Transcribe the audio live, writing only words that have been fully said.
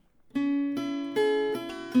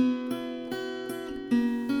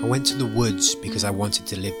went to the woods because I wanted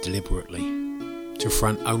to live deliberately, to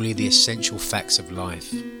front only the essential facts of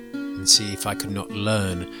life, and see if I could not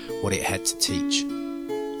learn what it had to teach,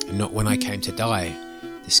 and not when I came to die,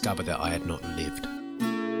 discover that I had not lived.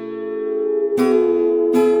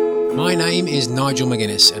 My name is Nigel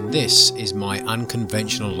McGuinness, and this is My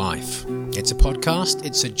Unconventional Life. It's a podcast,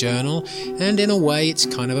 it's a journal, and in a way it's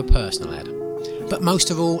kind of a personal ad. But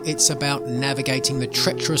most of all, it's about navigating the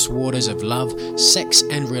treacherous waters of love, sex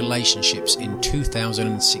and relationships in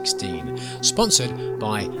 2016. Sponsored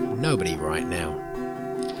by Nobody Right Now.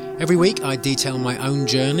 Every week I detail my own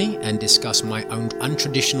journey and discuss my own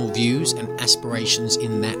untraditional views and aspirations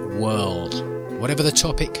in that world. Whatever the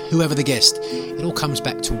topic, whoever the guest, it all comes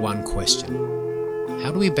back to one question.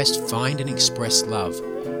 How do we best find and express love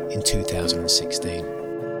in 2016?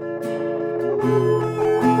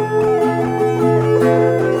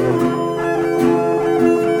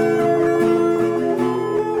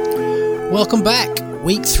 Welcome back.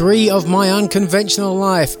 Week 3 of My Unconventional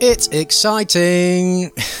Life. It's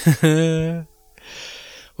exciting.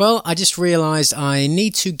 Well, I just realised I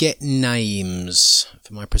need to get names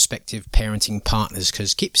for my prospective parenting partners,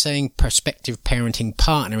 because keep saying prospective parenting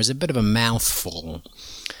partner is a bit of a mouthful.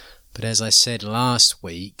 But as I said last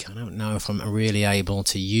week, I don't know if I'm really able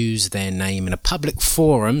to use their name in a public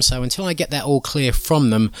forum, so until I get that all clear from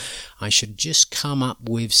them, I should just come up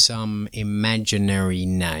with some imaginary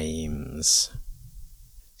names.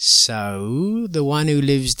 So, the one who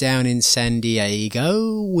lives down in San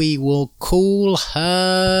Diego, we will call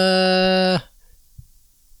her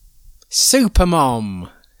Supermom.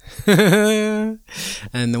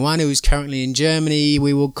 And the one who's currently in Germany,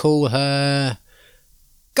 we will call her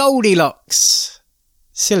Goldilocks.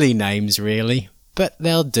 Silly names really, but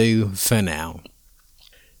they'll do for now.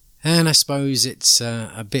 And I suppose it's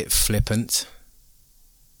a bit flippant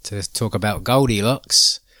to talk about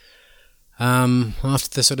Goldilocks after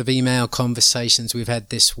the sort of email conversations we've had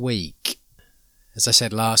this week. As I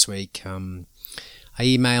said last week, I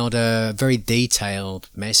emailed a very detailed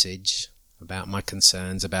message about my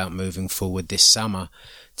concerns about moving forward this summer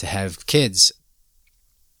to have kids.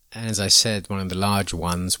 And as I said, one of the large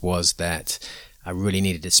ones was that I really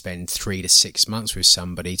needed to spend 3 to 6 months with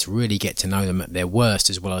somebody to really get to know them at their worst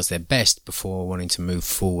as well as their best before wanting to move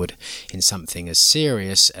forward in something as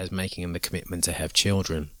serious as making them the commitment to have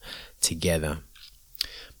children together.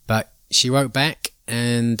 But she wrote back,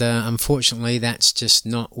 and unfortunately that's just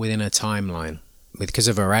not within her timeline. Because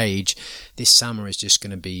of her age, this summer is just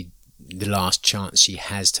going to be the last chance she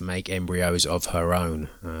has to make embryos of her own.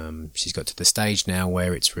 She's got to the stage now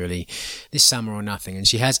where it's really this summer or nothing, and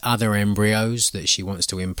she has other embryos that she wants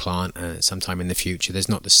to implant sometime in the future. There's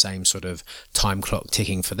not the same sort of time clock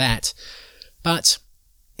ticking for that, but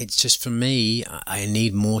it's just, for me, I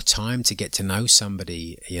need more time to get to know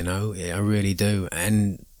somebody, I really do.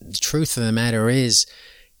 And the truth of the matter is,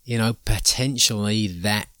 potentially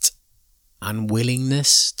that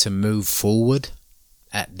unwillingness to move forward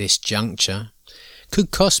at this juncture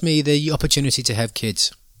could cost me the opportunity to have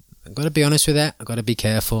kids. I've got to be honest with that. I've got to be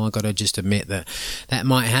careful. I've got to just admit that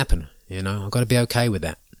might happen. I've got to be okay with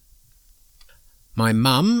that. My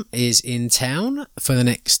mum is in town for the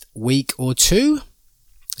next week or two.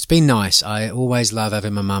 It's been nice. I always love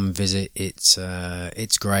having my mum visit. It's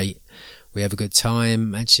great. We have a good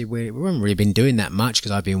time. Actually, we haven't really been doing that much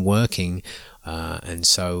because I've been working, and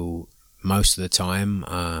so most of the time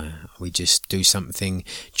we just do something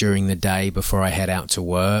during the day before I head out to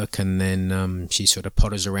work, and then she sort of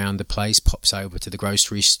potters around the place, pops over to the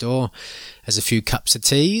grocery store, has a few cups of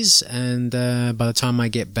teas, and by the time I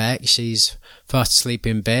get back she's fast asleep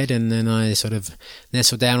in bed, and then I sort of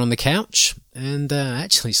nestle down on the couch and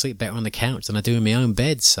actually sleep better on the couch than I do in my own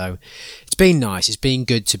bed. So it's been nice. It's been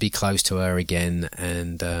good to be close to her again,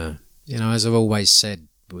 and as I've always said,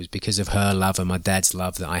 it was because of her love and my dad's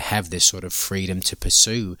love that I have this sort of freedom to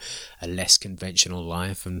pursue a less conventional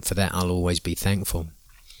life, and for that I'll always be thankful.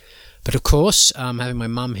 But of course, having my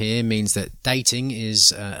mum here means that dating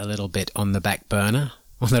is a little bit on the back burner.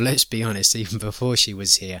 Although, let's be honest, even before she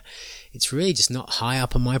was here, it's really just not high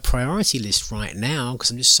up on my priority list right now,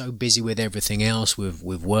 because I'm just so busy with everything else, with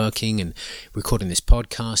working and recording this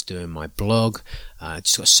podcast, doing my blog.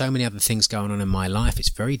 Just got so many other things going on in my life. It's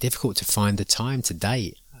very difficult to find the time to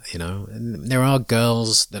date. And there are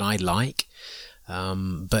girls that I like,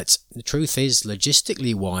 but the truth is,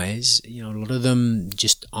 logistically wise, a lot of them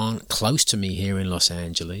just aren't close to me here in Los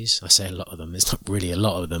Angeles. I say a lot of them, there's not really a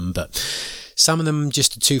lot of them, but some of them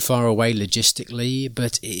just are too far away logistically.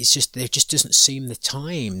 But it's just, there just doesn't seem the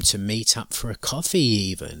time to meet up for a coffee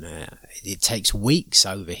even. It takes weeks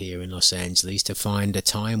over here in Los Angeles to find a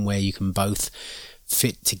time where you can both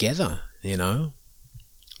fit together, you know.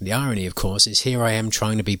 The irony, of course, is here I am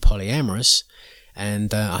trying to be polyamorous,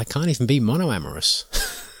 and I can't even be monoamorous.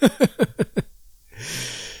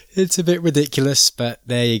 It's a bit ridiculous, but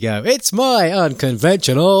there you go. It's my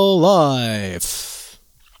unconventional life.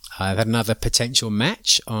 I've had another potential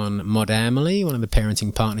match on Modamily, one of the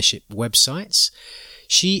parenting partnership websites.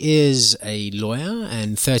 She is a lawyer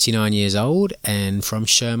and 39 years old and from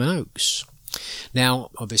Sherman Oaks. Now,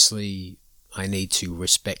 obviously, I need to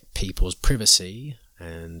respect people's privacy,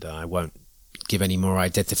 and I won't give any more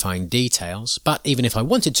identifying details, but even if I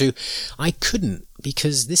wanted to, I couldn't,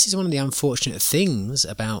 because this is one of the unfortunate things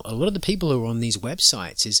about a lot of the people who are on these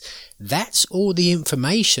websites is that's all the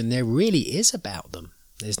information there really is about them.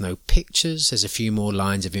 There's no pictures, there's a few more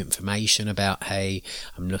lines of information about, hey,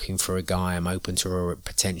 I'm looking for a guy, I'm open to a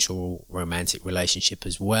potential romantic relationship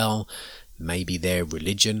as well, maybe their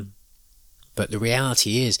religion. But the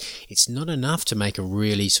reality is, it's not enough to make a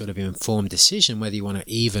really sort of informed decision whether you want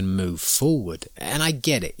to even move forward. And I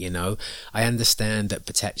get it, you know. I understand that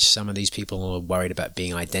perhaps some of these people are worried about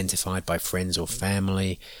being identified by friends or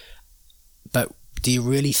family. But do you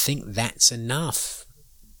really think that's enough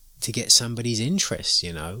to get somebody's interest,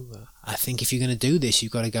 you know? I think if you're going to do this,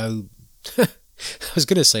 you've got to go, I was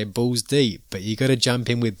going to say balls deep, but you've got to jump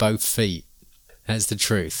in with both feet. That's the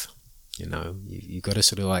truth, you know. You've got to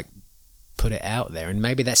sort of like put it out there, and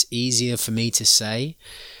maybe that's easier for me to say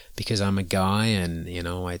because I'm a guy and, you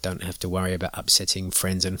know, I don't have to worry about upsetting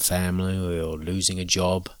friends and family or losing a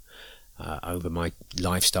job over my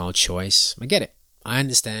lifestyle choice. I get it, I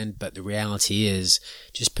understand, but the reality is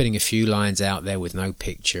just putting a few lines out there with no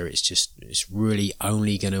picture, it's really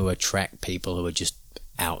only going to attract people who are just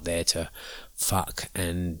out there to fuck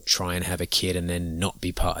and try and have a kid and then not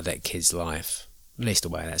be part of that kid's life. At least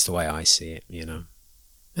that's the way I see it, you know.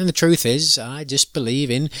 And the truth is, I just believe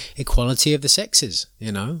in equality of the sexes,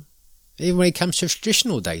 you know. Even when it comes to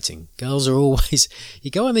traditional dating, girls are always, you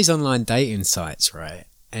go on these online dating sites, right?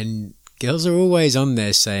 And girls are always on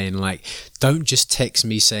there saying like, don't just text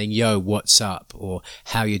me saying, yo, what's up? Or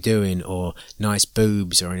how you doing? Or nice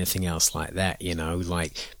boobs or anything else like that, you know.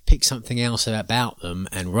 Like, pick something else about them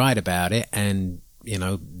and write about it, and you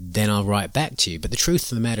know, then I'll write back to you. But the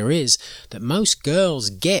truth of the matter is that most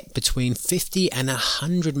girls get between 50 and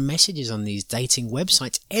 100 messages on these dating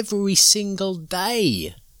websites every single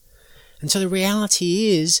day. And so the reality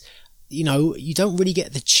is, you know, you don't really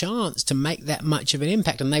get the chance to make that much of an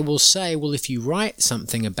impact. And they will say, well, if you write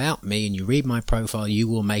something about me and you read my profile, you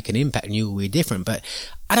will make an impact and you will be different. But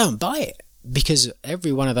I don't buy it. Because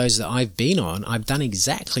every one of those that I've been on, I've done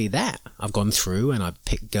exactly that. I've gone through and I've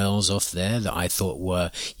picked girls off there that I thought were,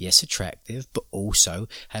 yes, attractive, but also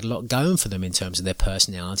had a lot going for them in terms of their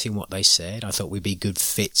personality and what they said. I thought we'd be good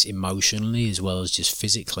fits emotionally as well as just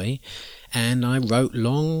physically. And I wrote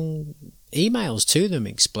long emails to them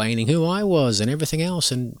explaining who I was and everything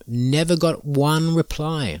else, and never got one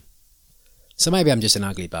reply. So maybe I'm just an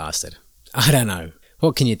ugly bastard. I don't know.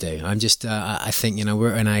 What can you do? I'm just, I think, you know,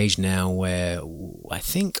 we're at an age now where I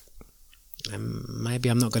think, maybe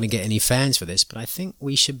I'm not going to get any fans for this, but I think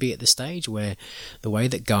we should be at the stage where the way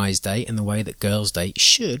that guys date and the way that girls date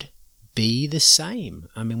should be the same.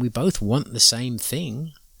 I mean, we both want the same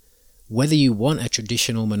thing. Whether you want a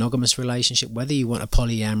traditional monogamous relationship, whether you want a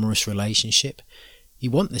polyamorous relationship, you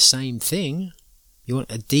want the same thing. You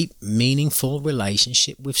want a deep, meaningful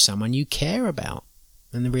relationship with someone you care about.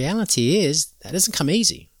 And the reality is, that doesn't come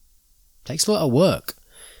easy. It takes a lot of work.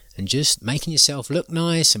 And just making yourself look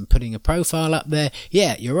nice and putting a profile up there,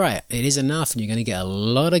 yeah, you're right, it is enough, and you're going to get a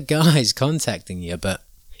lot of guys contacting you, but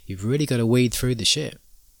you've really got to weed through the shit.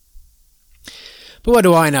 But what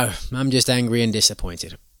do I know? I'm just angry and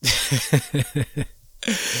disappointed.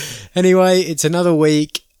 Anyway, it's another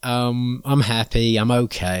week. I'm happy, I'm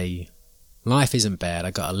okay. Life isn't bad.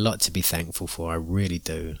 I got a lot to be thankful for, I really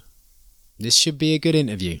do. This should be a good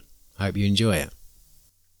interview. I hope you enjoy it.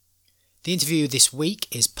 The interview this week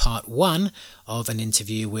is part 1 of an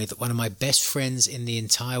interview with one of my best friends in the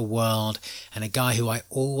entire world and a guy who I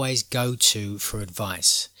always go to for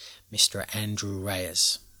advice, Mr. Andrew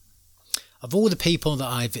Reyes. Of all the people that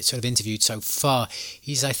I've sort of interviewed so far,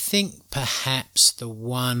 he's, I think, perhaps the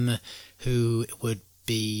one who would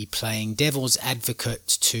be playing devil's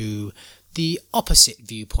advocate to the opposite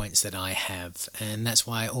viewpoints that I have, and that's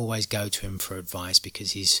why I always go to him for advice,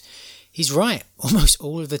 because he's right almost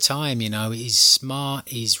all of the time. You know, he's smart,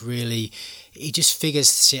 he just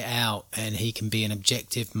figures shit out, and he can be an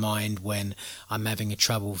objective mind when I'm having a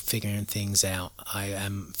trouble figuring things out. I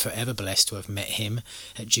am forever blessed to have met him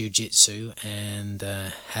at jiu-jitsu and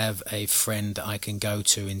have a friend that I can go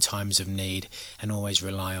to in times of need and always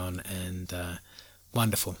rely on, and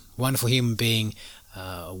Wonderful. Wonderful human being,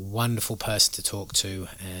 a wonderful person to talk to,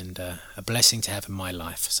 and a blessing to have in my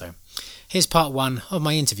life. So here's part 1 of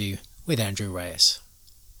my interview with Andrew Reyes.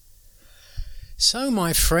 So,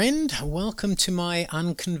 my friend, welcome to my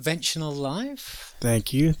unconventional life.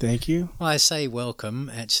 Thank you. Well, I say welcome.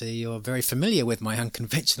 Actually, you're very familiar with my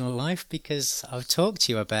unconventional life because I've talked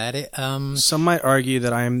to you about it. Some might argue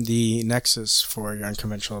that I'm the nexus for your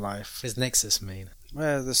unconventional life. What does nexus mean?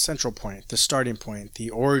 Well, the central point, the starting point, the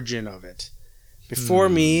origin of it. Before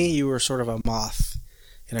me, you were sort of a moth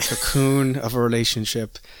in a cocoon of a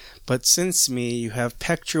relationship. But since me, you have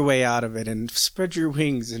pecked your way out of it and spread your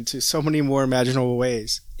wings into so many more imaginable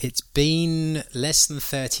ways. It's been less than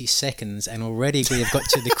 30 seconds and already we have got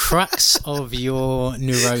to the crux of your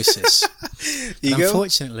neurosis.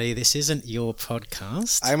 Unfortunately, this isn't your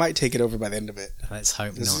podcast. I might take it over by the end of it. Let's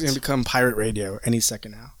hope this not. is going to become pirate radio any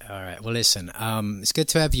second now. All right. Well, listen, it's good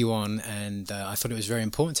to have you on, and I thought it was very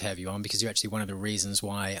important to have you on because you're actually one of the reasons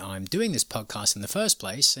why I'm doing this podcast in the first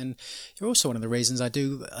place, and you're also one of the reasons I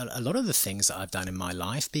do a lot of the things that I've done in my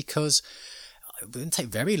life, because it wouldn't take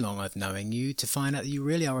very long of knowing you to find out that you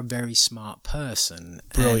really are a very smart person.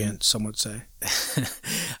 Brilliant, some would say.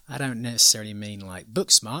 I don't necessarily mean like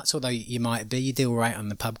book smarts, although you might be. You did all right on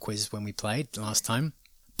the pub quiz when we played last time.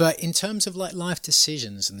 But in terms of like life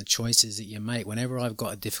decisions and the choices that you make, whenever I've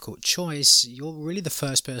got a difficult choice, you're really the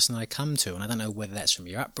first person I come to. And I don't know whether that's from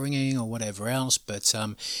your upbringing or whatever else, but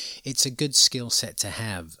it's a good skill set to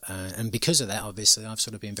have. And because of that, obviously, I've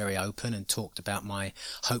sort of been very open and talked about my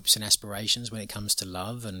hopes and aspirations when it comes to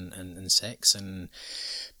love and sex and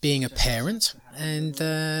being a parent. And,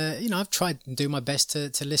 I've tried to do my best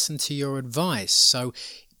to listen to your advice. So,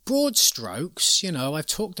 broad strokes, I've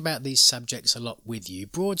talked about these subjects a lot with you.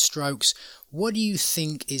 Broad strokes, what do you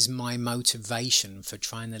think is my motivation for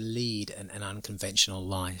trying to lead an unconventional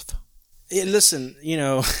life? Listen,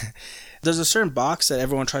 there's a certain box that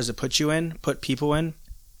everyone tries to put people in,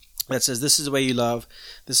 that says this is the way you love,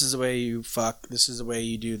 this is the way you fuck, this is the way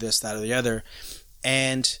you do this, that, or the other.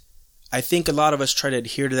 And I think a lot of us try to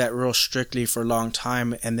adhere to that real strictly for a long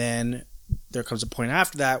time, and then there comes a point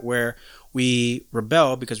after that where we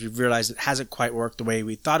rebel because we've realized it hasn't quite worked the way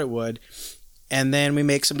we thought it would. And then we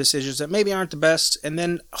make some decisions that maybe aren't the best. And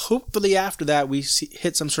then hopefully after that, we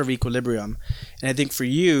hit some sort of equilibrium. And I think for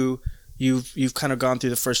you, you've kind of gone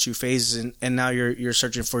through the first 2 phases and now you're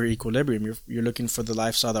searching for your equilibrium. You're looking for the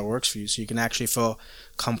lifestyle that works for you. So you can actually feel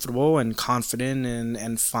comfortable and confident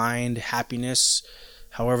and find happiness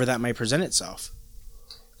however that may present itself.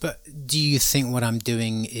 But do you think what I'm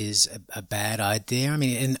doing is a bad idea? I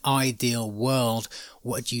mean, in an ideal world,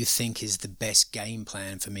 what do you think is the best game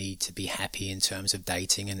plan for me to be happy in terms of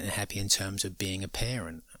dating and happy in terms of being a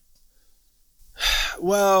parent?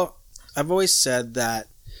 Well, I've always said that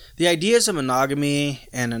the ideas of monogamy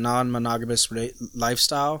and a non-monogamous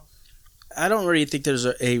lifestyle, I don't really think there's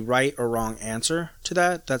a right or wrong answer to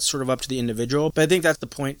that. That's sort of up to the individual. But I think that's the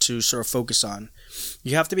point to sort of focus on.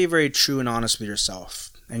 You have to be very true and honest with yourself.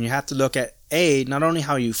 And you have to look at, not only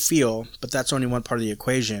how you feel, but that's only one part of the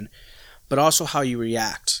equation, but also how you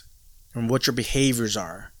react and what your behaviors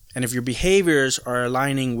are. And if your behaviors are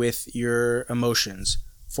aligning with your emotions,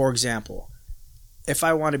 for example, if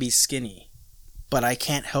I want to be skinny, but I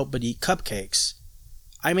can't help but eat cupcakes,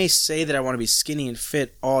 I may say that I want to be skinny and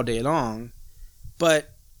fit all day long,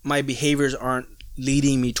 but my behaviors aren't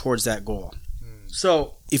leading me towards that goal.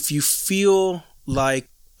 So if you feel like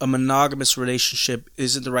a monogamous relationship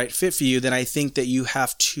isn't the right fit for you, then I think that you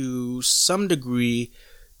have to some degree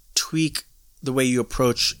tweak the way you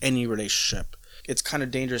approach any relationship. It's kind of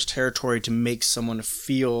dangerous territory to make someone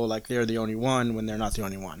feel like they're the only one when they're not the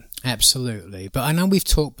only one. Absolutely. But I know we've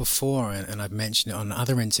talked before, and I've mentioned it on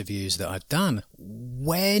other interviews that I've done.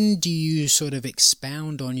 When do you sort of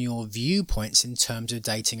expound on your viewpoints in terms of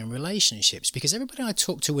dating and relationships? Because everybody I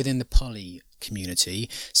talk to within the poly community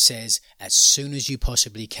says as soon as you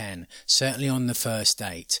possibly can, certainly on the first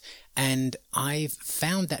date. And I've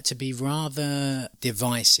found that to be rather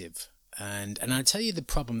divisive. And I tell you the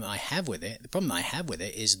problem that I have with it. The problem that I have with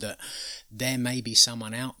it is that there may be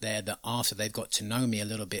someone out there that after they've got to know me a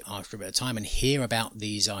little bit after a bit of time and hear about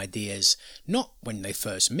these ideas, not when they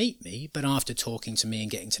first meet me, but after talking to me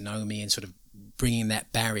and getting to know me and sort of bringing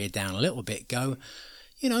that barrier down a little bit, go,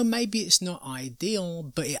 maybe it's not ideal,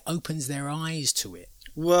 but it opens their eyes to it.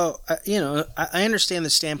 Well, I understand the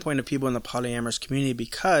standpoint of people in the polyamorous community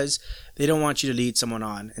because they don't want you to lead someone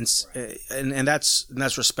on, and that's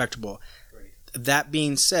respectable. Right. That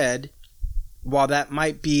being said, while that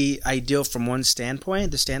might be ideal from one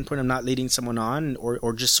standpoint, the standpoint of not leading someone on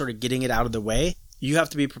or just sort of getting it out of the way, you have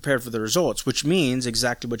to be prepared for the results, which means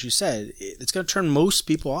exactly what you said. It's going to turn most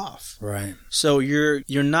people off. Right. So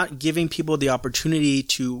you're not giving people the opportunity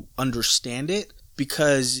to understand it,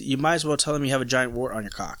 because you might as well tell them you have a giant wart on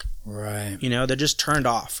your cock. Right. You know, they're just turned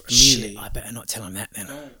off immediately. Shit, I better not tell them that then.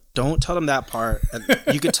 Don't tell them that part.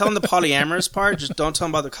 You could tell them the polyamorous part, just don't tell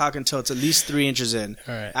them about the cock until it's at least 3 inches in.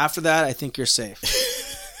 All right. After that, I think you're safe.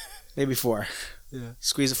 Maybe 4. Yeah.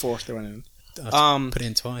 Squeeze a 4th, throw it in. Put it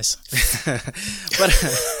in twice. But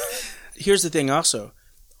here's the thing also.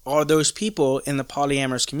 Are those people in the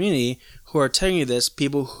polyamorous community who are telling you this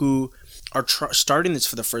people who are starting this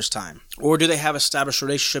for the first time? Or do they have established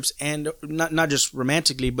relationships, and not just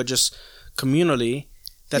romantically, but just communally,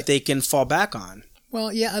 that they can fall back on?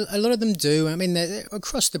 Well, yeah, a lot of them do. I mean, they're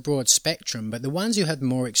across the broad spectrum, but the ones who have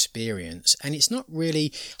more experience, and it's not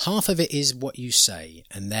really, half of it is what you say,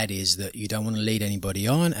 and that is that you don't want to lead anybody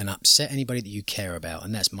on and upset anybody that you care about,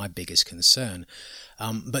 and that's my biggest concern.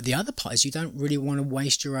 But the other part is you don't really want to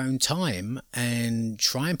waste your own time and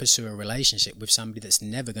try and pursue a relationship with somebody that's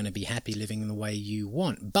never going to be happy living the way you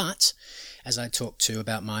want. But as I talked to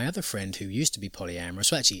about my other friend who used to be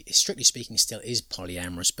polyamorous, well, actually, strictly speaking, still is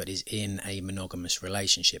polyamorous, but is in a monogamous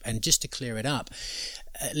relationship. And just to clear it up,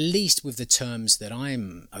 at least with the terms that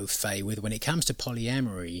I'm au fait with, when it comes to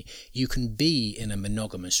polyamory, you can be in a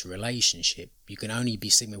monogamous relationship. You can only be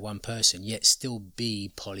seen with one person, yet still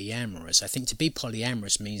be polyamorous. I think to be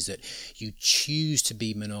polyamorous means that you choose to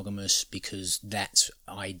be monogamous because that's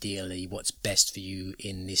ideally what's best for you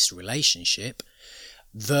in this relationship,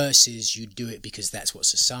 versus you do it because that's what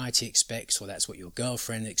society expects or that's what your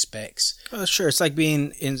girlfriend expects. Well, sure. It's like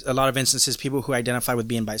being, in a lot of instances, people who identify with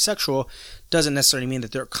being bisexual doesn't necessarily mean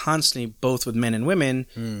that they're constantly both with men and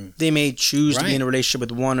women. They may choose to be in a relationship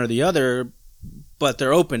with one or the other, but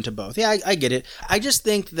they're open to both. Yeah, I get it. I just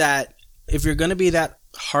think that if you're going to be that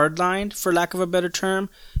hardlined, for lack of a better term,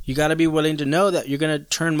 you got to be willing to know that you're going to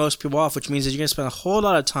turn most people off, which means that you're going to spend a whole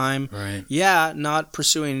lot of time, not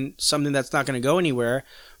pursuing something that's not going to go anywhere,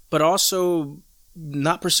 but also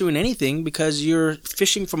not pursuing anything because you're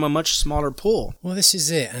fishing from a much smaller pool. Well, this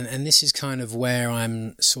is it, and this is kind of where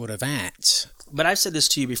I'm sort of at. But I've said this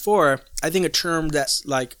to you before. I think a term that's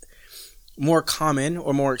like more common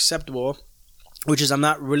or more acceptable, which is I'm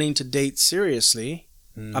not willing to date seriously.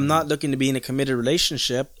 I'm not looking to be in a committed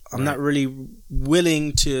relationship. I'm not really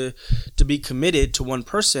willing to be committed to one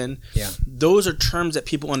person. Yeah. Those are terms that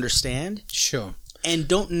people understand. Sure. And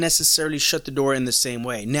don't necessarily shut the door in the same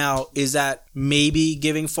way. Now, is that maybe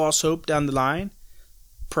giving false hope down the line?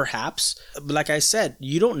 Perhaps. But like I said,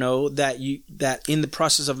 you don't know that in the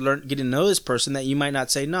process of getting to know this person that you might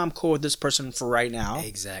not say, no, I'm cool with this person for right now.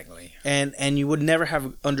 Exactly. And you would never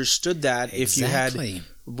have understood that if you had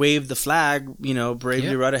waved the flag,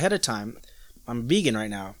 bravely right ahead of time. I'm vegan right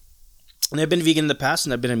now. And I've been vegan in the past,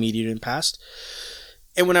 and I've been a meat eater in the past.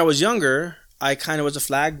 And when I was younger, I kind of was a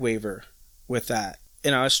flag waver with that.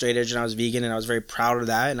 I was straight edge and I was vegan, and I was very proud of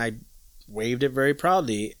that, and I waved it very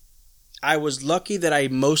proudly. I was lucky that I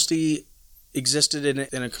mostly existed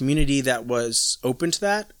in a community that was open to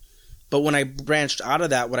that. But when I branched out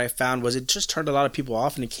of that, what I found was it just turned a lot of people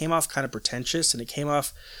off, and it came off kind of pretentious, and it came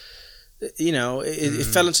off, it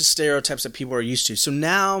fell into stereotypes that people are used to. So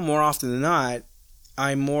now, more often than not,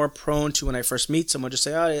 I'm more prone to, when I first meet someone, just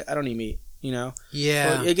say, oh, I don't eat meat, Yeah.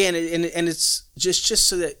 Well, again, and it's just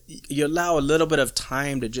so that you allow a little bit of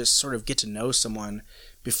time to just sort of get to know someone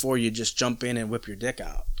before you just jump in and whip your dick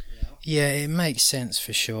out. Yeah, it makes sense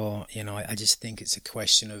for sure. I just think it's a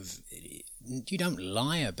question of, you don't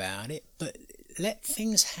lie about it, but let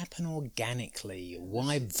things happen organically.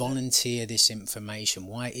 Why volunteer this information?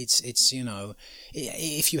 Why it's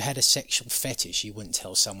if you had a sexual fetish, you wouldn't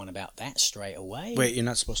tell someone about that straight away. Wait, you're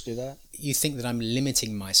not supposed to do that? You think that I'm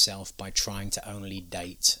limiting myself by trying to only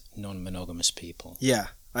date non-monogamous people? Yeah,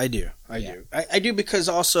 I do. I do because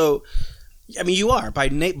also, you are. By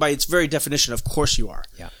its very definition, of course you are.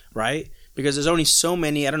 Yeah. Right? Because there's only so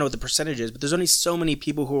many, I don't know what the percentage is, but there's only so many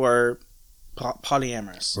people who are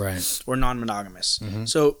polyamorous, right, or non-monogamous.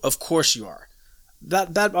 So of course you are.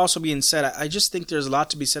 That also being said, I just think there's a lot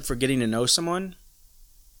to be said for getting to know someone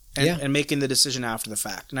and making the decision after the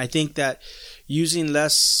fact. And I think that using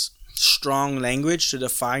less strong language to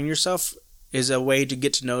define yourself is a way to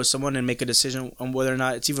get to know someone and make a decision on whether or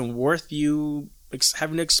not it's even worth you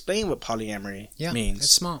having to explain what polyamory means.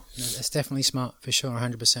 It's smart. That's definitely smart for sure,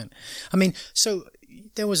 100%. So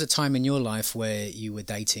there was a time in your life where you were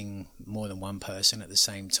dating more than one person at the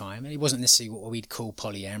same time. And it wasn't necessarily what we'd call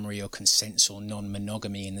polyamory or consensual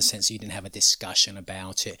non-monogamy in the sense that you didn't have a discussion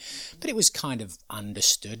about it. But it was kind of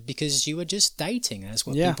understood because you were just dating. That's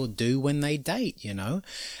what people do when they date, you know.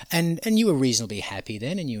 And you were reasonably happy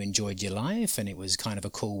then and you enjoyed your life and it was kind of a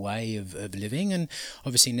cool way of living. And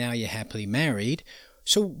obviously now you're happily married.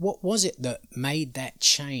 So what was it that made that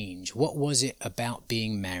change? What was it about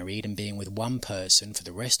being married and being with one person for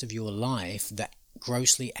the rest of your life that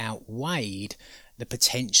grossly outweighed the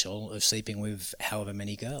potential of sleeping with however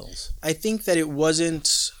many girls? I think that it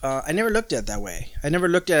wasn't, I never looked at it that way. I never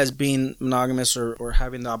looked at it as being monogamous or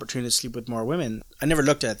having the opportunity to sleep with more women. I never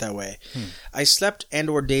looked at it that way. I slept and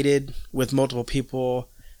or dated with multiple people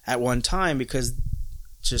at one time because,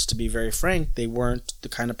 just to be very frank, they weren't the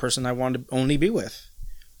kind of person I wanted to only be with.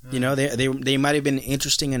 You know, they might have been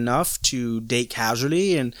interesting enough to date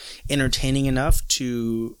casually and entertaining enough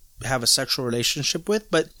to have a sexual relationship with,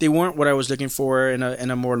 but they weren't what I was looking for in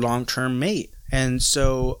a more long-term mate. And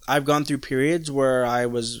so I've gone through periods where I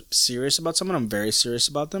was serious about someone, I'm very serious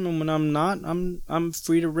about them, and when I'm not, I'm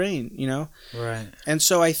free to reign, you know? Right. And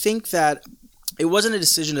so I think that it wasn't a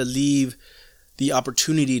decision to leave the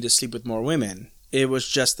opportunity to sleep with more women. It was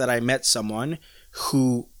just that I met someone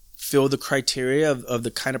who fill the criteria of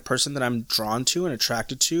the kind of person that I'm drawn to and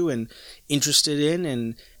attracted to and interested in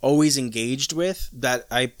and always engaged with, that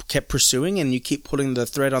I kept pursuing, and you keep pulling the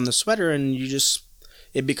thread on the sweater and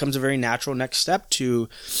it becomes a very natural next step to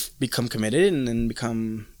become committed and then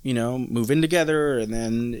become, you know, move in together. And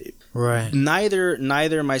then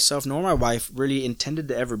neither myself nor my wife really intended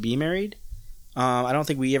to ever be married. I don't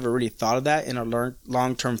think we ever really thought of that in our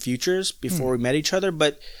long-term futures before we met each other.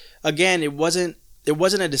 But again, it wasn't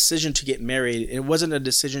a decision to get married. It wasn't a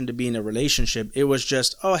decision to be in a relationship. It was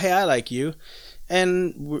just, oh, hey, I like you.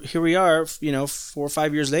 And here we are, you know, 4 or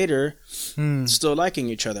 5 years later, still liking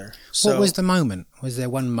each other. So, what was the moment? Was there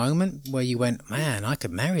one moment where you went, man, I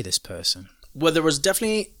could marry this person? Well, there was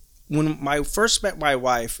definitely, when I first met my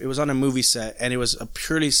wife, it was on a movie set, and it was a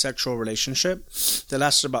purely sexual relationship that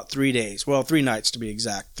lasted about 3 days. Well, 3 nights to be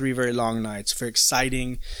exact. 3 very long nights, very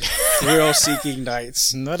exciting, thrill-seeking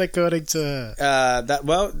nights. Not according to her.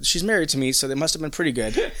 Well, she's married to me, so they must have been pretty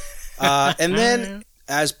good. And then,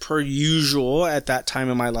 as per usual at that time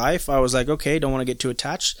in my life, I was like, okay, don't want to get too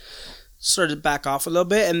attached. Started to back off a little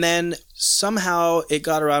bit, and then somehow it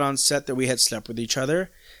got around on set that we had slept with each other,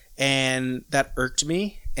 and that irked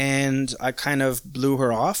me. And I kind of blew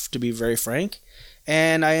her off, to be very frank.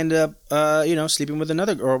 And I ended up, sleeping with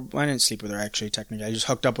another girl. I didn't sleep with her, actually, technically. I just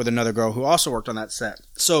hooked up with another girl who also worked on that set.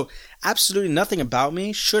 So absolutely nothing about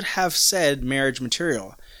me should have said marriage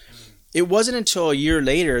material. It wasn't until a year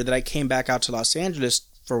later that I came back out to Los Angeles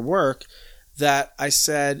for work that I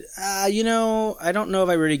said, I don't know if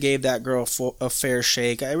I really gave that girl a fair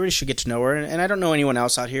shake. I really should get to know her. And I don't know anyone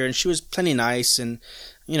else out here. And she was plenty nice. And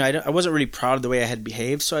I wasn't really proud of the way I had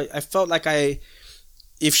behaved, so I felt like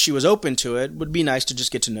if she was open to it, would be nice to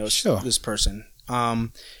just get to know this person.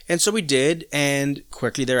 And so we did, and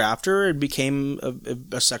quickly thereafter, it became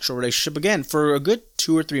a sexual relationship again for a good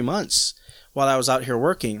 2 or 3 months while I was out here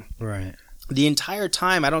working. Right. The entire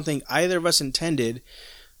time, I don't think either of us intended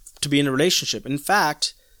to be in a relationship. In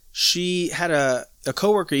fact, she had a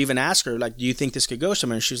coworker even ask her, like, do you think this could go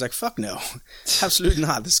somewhere? And she was like, fuck no. Absolutely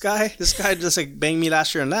not. This guy just like banged me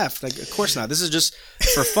last year and left. Like, of course not. This is just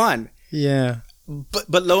for fun. Yeah.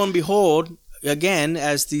 But lo and behold, again,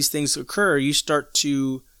 as these things occur, you start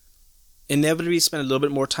to inevitably spend a little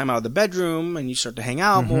bit more time out of the bedroom, and you start to hang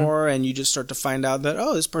out more, and you just start to find out that,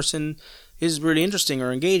 oh, this person is really interesting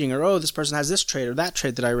or engaging, or, oh, this person has this trait or that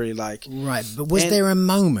trait that I really like. Right, but was there a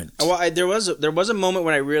moment? Well, there was a moment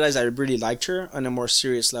when I realized I really liked her on a more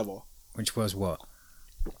serious level. Which was what?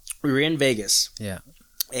 We were in Vegas. Yeah.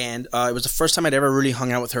 And it was the first time I'd ever really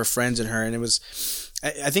hung out with her friends and her, and it was,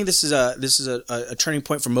 I think this is a turning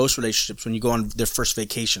point for most relationships when you go on their first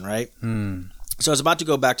vacation, right? So I was about to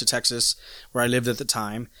go back to Texas, where I lived at the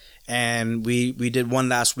time, and we did one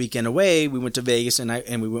last weekend away. We went to Vegas,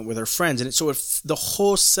 and we went with our friends, and the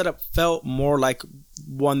whole setup felt more like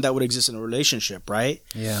one that would exist in a relationship, right?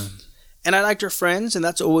 Yeah. And I liked her friends, and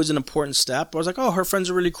that's always an important step. I was like, oh, her friends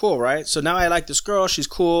are really cool, right? So now I like this girl. She's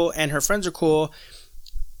cool, and her friends are cool.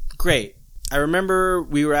 Great. I remember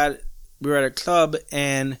we were at a club,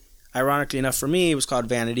 and ironically enough for me, it was called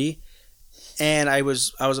Vanity. And I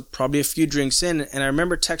was probably a few drinks in, and I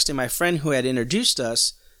remember texting my friend who had introduced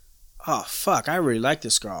us, oh, fuck, I really like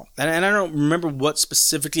this girl. And I don't remember what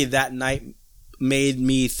specifically that night made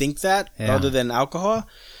me think that, other than alcohol.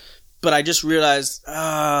 But I just realized,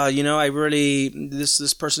 I really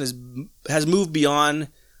this person has moved beyond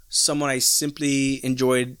someone I simply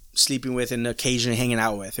enjoyed sleeping with and occasionally hanging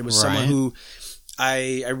out with. It was someone who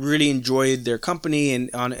I really enjoyed their company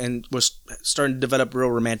and was starting to develop real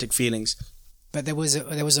romantic feelings. But there was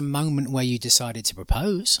a moment where you decided to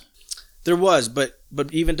propose. There was, but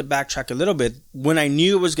even to backtrack a little bit, when I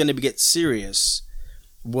knew it was going to get serious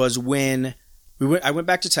was when I went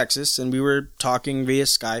back to Texas and we were talking via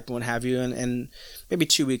Skype and what have you, and maybe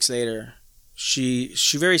 2 weeks later, she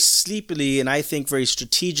very sleepily and I think very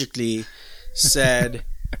strategically said,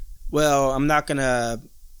 well, I'm not going to,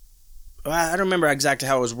 I don't remember exactly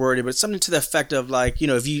how it was worded, but something to the effect of like,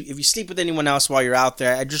 if you sleep with anyone else while you're out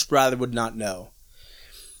there, I just rather would not know.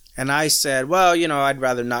 And I said, well, I'd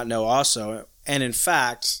rather not know also. And in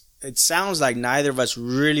fact, it sounds like neither of us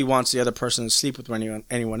really wants the other person to sleep with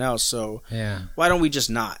anyone else. So why don't we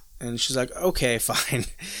just not? And she's like, okay, fine.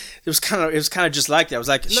 It was kind of just like that. I was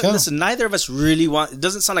like, listen, neither of us really want. It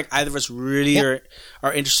doesn't sound like either of us really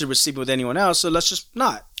are interested with sleeping with anyone else. So let's just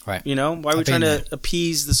not. Right. Why are we trying to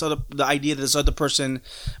appease the idea that this other person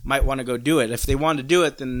might want to go do it? If they want to do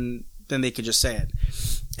it, then they could just say it.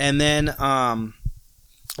 And then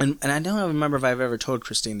And I don't remember if I've ever told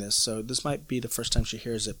Christine this, so this might be the first time she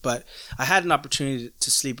hears it, but I had an opportunity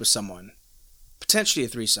to sleep with someone. Potentially a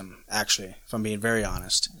threesome, actually, if I'm being very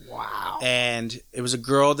honest. Wow. And it was a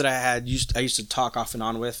girl that I used to talk off and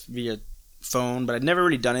on with via phone, but I'd never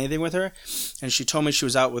really done anything with her. And she told me she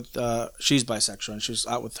was out with, she's bisexual, and she was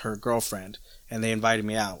out with her girlfriend, and they invited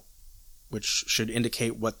me out, which should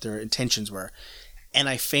indicate what their intentions were. And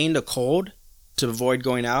I feigned a cold to avoid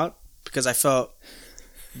going out because I felt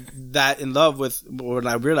that in love with what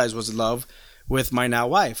I realized was in love with my now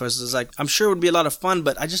wife. I was just like, I'm sure it would be a lot of fun,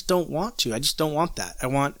 but I just don't want to. I just don't want that. I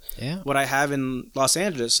want what I have in Los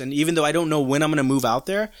Angeles. And even though I don't know when I'm going to move out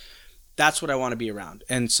there, that's what I want to be around.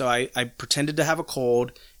 And so I pretended to have a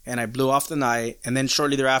cold and I blew off the night. And then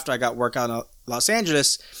shortly thereafter, I got work out in Los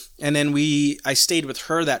Angeles. And then I stayed with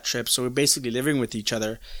her that trip. So we're basically living with each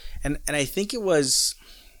other. And I think it was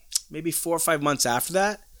maybe 4 or 5 months after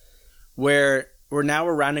that where we're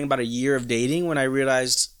rounding about a year of dating when I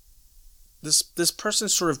realized this person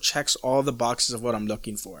sort of checks all the boxes of what I'm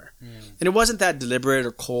looking for. And it wasn't that deliberate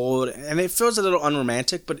or cold, and it feels a little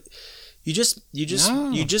unromantic, but you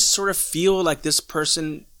just sort of feel like this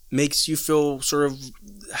person makes you feel sort of,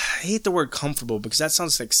 I hate the word comfortable because that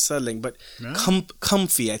sounds like settling, but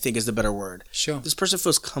comfy I think is the better word. Sure. This person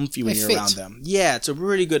feels comfy when you're around them. Yeah, it's a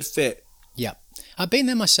really good fit. Yeah. I've been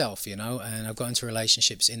there myself, and I've got into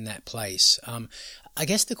relationships in that place. I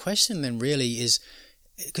guess the question then really is,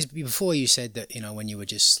 because before you said that, when you were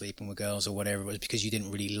just sleeping with girls or whatever, it was because you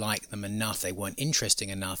didn't really like them enough. They weren't interesting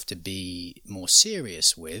enough to be more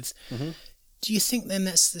serious with. Mm-hmm. Do you think then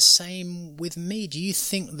that's the same with me? Do you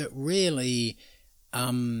think that really,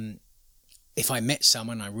 if I met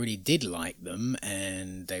someone I really did like them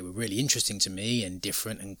and they were really interesting to me and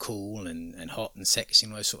different and cool and hot and sexy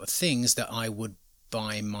and those sort of things, that I would,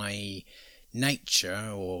 by my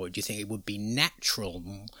nature, or do you think it would be natural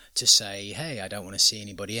to say, hey, I don't want to see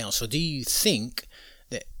anybody else? Or do you think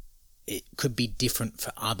that it could be different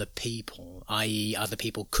for other people, i.e. other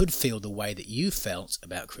people could feel the way that you felt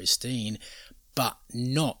about Christine but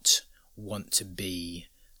not want to be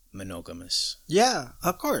monogamous? Yeah,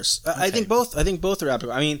 of course. Okay. I think both are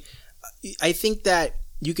applicable. I mean, I think that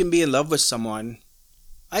you can be in love with someone.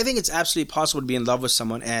 I think it's absolutely possible to be in love with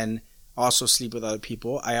someone and also sleep with other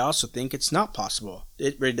people. I also think it's not possible.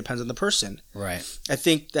 It really depends on the person. Right. I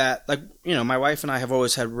think that, my wife and I have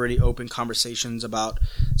always had really open conversations about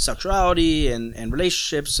sexuality and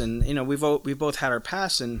relationships, and we've both had our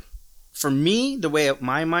past. And for me, the way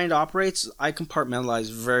my mind operates, I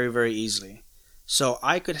compartmentalize very, very easily. So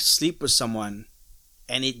I could sleep with someone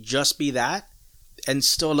and it just be that and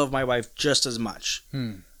still love my wife just as much.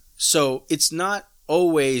 So it's not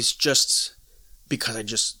always just because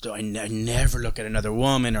I never look at another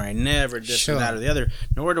woman, or I never this or that or the other,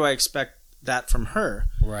 nor do I expect that from her.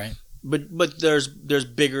 Right. But there's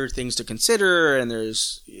bigger things to consider, and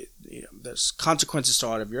there's consequences to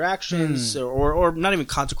all of your actions, or not even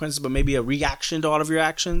consequences, but maybe a reaction to all of your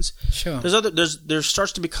actions. Sure. There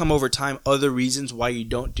starts to become over time other reasons why you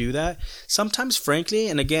don't do that. Sometimes, frankly,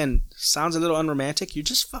 and again, sounds a little unromantic, you're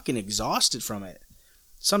just fucking exhausted from it.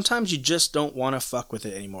 Sometimes you just don't want to fuck with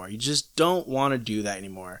it anymore. You just don't want to do that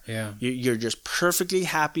anymore. Yeah. You're just perfectly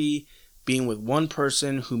happy being with one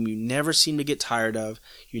person whom you never seem to get tired of.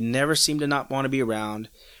 You never seem to not want to be around.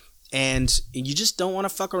 And you just don't want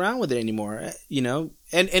to fuck around with it anymore,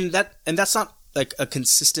 And that's not like a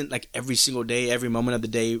consistent, like every single day, every moment of the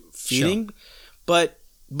day feeling. Sure. But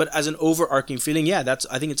but as an overarching feeling, yeah,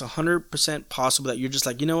 I think it's 100% possible that you're just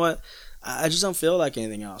like, you know what, I just don't feel like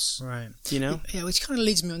anything else. Right. You know? Yeah, which kind of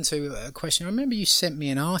leads me on to a question. I remember you sent me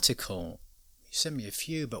an article. You sent me a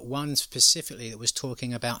few, but one specifically that was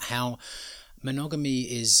talking about how monogamy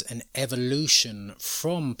is an evolution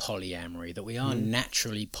from polyamory, that we are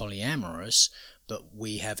naturally polyamorous, but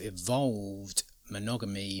we have evolved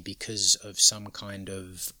monogamy because of some kind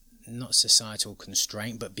of, not societal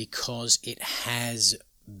constraint, but because it has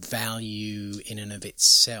value in and of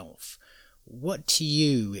itself. What to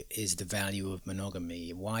you is the value of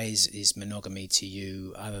monogamy? Why is monogamy to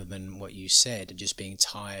you, other than what you said, just being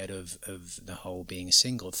tired of the whole being a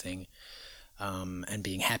single thing, and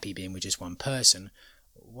being happy being with just one person?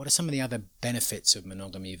 What are some of the other benefits of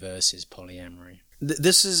monogamy versus polyamory?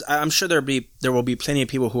 This is, I'm sure there will be plenty of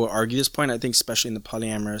people who will argue this point. I think especially in the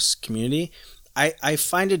polyamorous community, I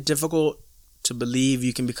find it difficult to believe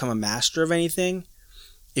you can become a master of anything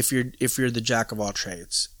if you're the jack of all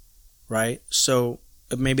trades, right? So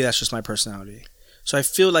maybe that's just my personality. So I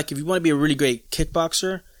feel like if you want to be a really great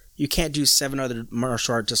kickboxer, you can't do 7 other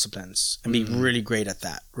martial art disciplines and be really great at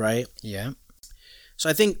that, right? Yeah. So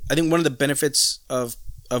I think one of the benefits of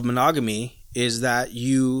monogamy is that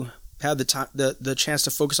you have the chance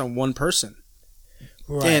to focus on one person,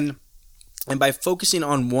 right? And by focusing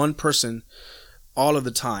on one person all of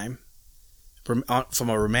the time, from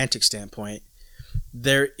a romantic standpoint,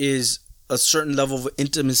 there is a certain level of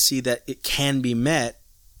intimacy that it can be met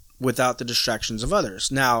without the distractions of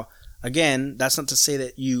others. Now, again, that's not to say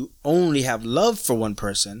that you only have love for one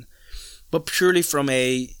person, but purely from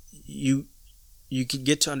you can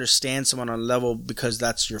get to understand someone on a level because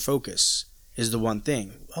that's your focus, is the one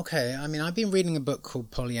thing. Okay, I mean, I've been reading a book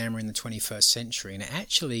called Polyamory in the 21st Century, and it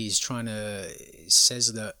actually is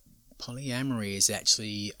says that polyamory is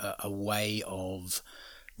actually a way of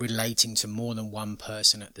relating to more than one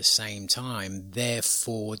person at the same time,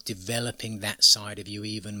 therefore developing that side of you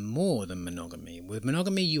even more than monogamy. With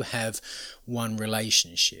monogamy, you have one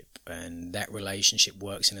relationship, and that relationship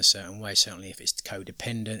works in a certain way. Certainly if it's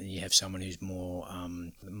codependent and you have someone who's more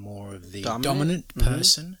of the dominant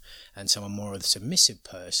person and someone more of the submissive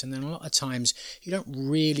person, then a lot of times you don't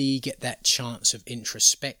really get that chance of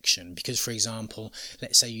introspection, because, for example,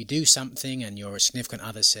 let's say you do something and your significant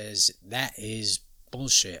other says that is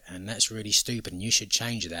bullshit and that's really stupid and you should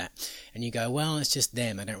change that, and you go, well, it's just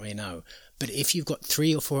them, I don't really know. But if you've got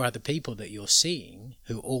 3 or 4 other people that you're seeing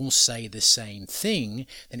who all say the same thing,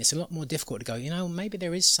 then it's a lot more difficult to go, maybe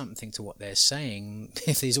there is something to what they're saying.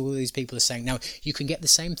 If there's all these people are saying, now you can get the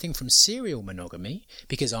same thing from serial monogamy,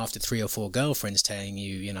 because after 3 or 4 girlfriends telling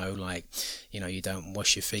you, you don't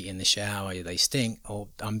wash your feet in the shower, they stink, or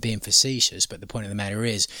I'm being facetious, but the point of the matter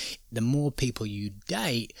is, the more people you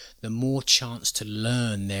date, the more chance to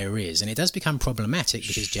learn there is. And it does become problematic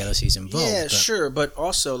because jealousy is involved. Yeah, sure, but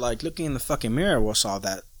also like looking in the fucking mirror will solve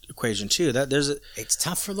that equation too. It's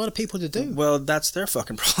tough for a lot of people to do. Well, that's their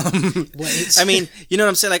fucking problem. I mean, you know what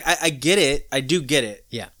I'm saying? Like, I get it. I do get it.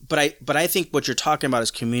 Yeah. But I think what you're talking about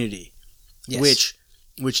is community, yes,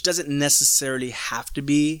 which doesn't necessarily have to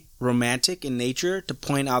be romantic in nature to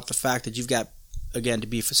point out the fact that you've got, again, to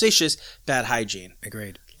be facetious, bad hygiene.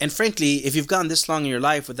 Agreed. And frankly, if you've gone this long in your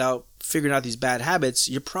life without figuring out these bad habits,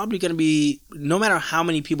 you're probably going to be, no matter how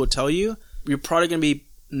many people tell you, you're probably going to be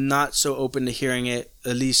not so open to hearing it,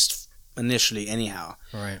 at least initially anyhow.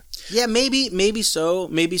 Right. Yeah, maybe so.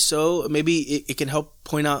 Maybe it can help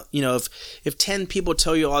point out, if 10 people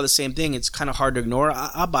tell you all the same thing, it's kind of hard to ignore.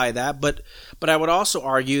 I'll buy that. But I would also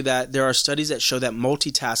argue that there are studies that show that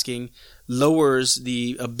multitasking lowers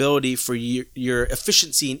the ability for your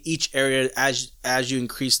efficiency in each area as you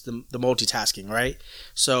increase the multitasking, right?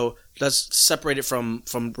 So let's separate it from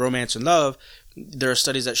romance and love. There are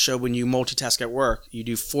studies that show when you multitask at work, you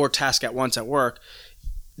do 4 tasks at once at work,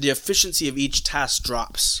 the efficiency of each task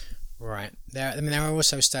drops. Right. There are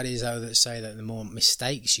also studies, though, that say that the more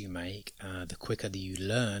mistakes you make, the quicker that you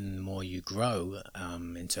learn, the more you grow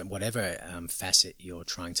into whatever facet you're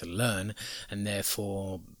trying to learn, and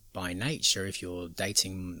therefore, by nature, if you're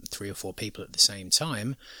dating 3 or 4 people at the same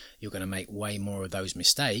time, you're going to make way more of those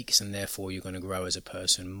mistakes, and therefore you're going to grow as a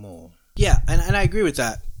person more. Yeah, and I agree with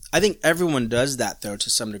that. I think everyone does that, though, to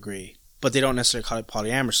some degree, but they don't necessarily call it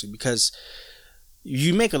polyamory, because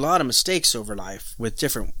you make a lot of mistakes over life with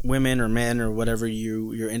different women or men or whatever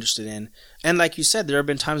you're interested in. And like you said, there have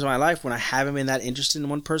been times in my life when I haven't been that interested in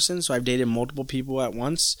one person, so I've dated multiple people at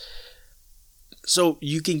once. So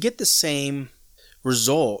you can get the same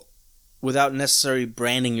result without necessarily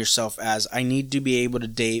branding yourself as, I need to be able to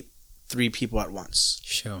date 3 people at once.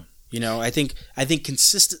 Sure. I think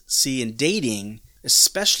consistency in dating,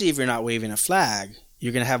 especially if you're not waving a flag,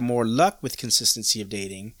 you're going to have more luck with consistency of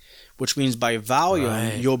dating, which means by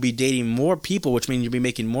volume, you'll be dating more people, which means you'll be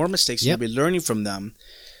making more mistakes. You'll be learning from them.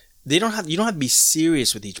 You don't have to be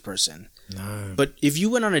serious with each person. No. But if you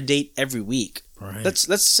went on a date every week,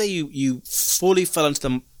 let's say you fully fell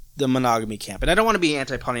into the monogamy camp. And I don't want to be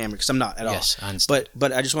anti-polyamory because I'm not at all. Yes, I understand.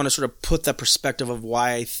 But I just want to sort of put that perspective of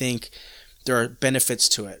why I think there are benefits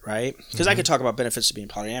to it, right? Because I could talk about benefits to being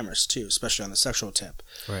polyamorous too, especially on the sexual tip.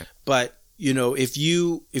 Right. But if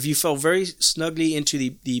you fell very snugly into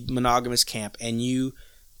the monogamous camp and you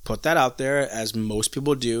put that out there, as most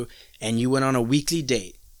people do, and you went on a weekly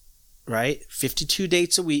date, right? 52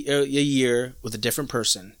 dates a year with a different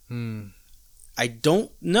person. I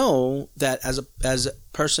don't know that as a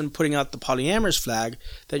person putting out the polyamorous flag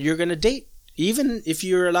that you're going to date, even if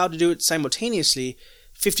you're allowed to do it simultaneously,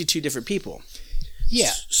 52 different people.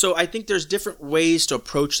 Yeah. So I think there's different ways to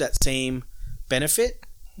approach that same benefit.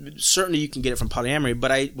 Certainly you can get it from polyamory,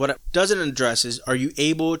 but what it doesn't address is, are you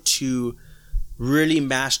able to really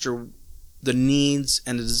master the needs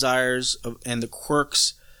and the desires and the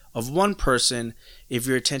quirks of one person if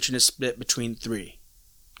your attention is split between three?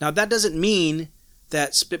 Now, that doesn't mean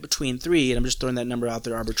that split between three, and I'm just throwing that number out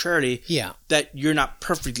there arbitrarily, that you're not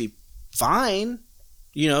perfectly fine.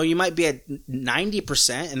 You might be at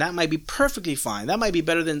 90%, and that might be perfectly fine. That might be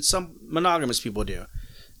better than some monogamous people do.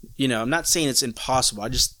 I'm not saying it's impossible. I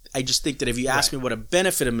just think that if you ask me what a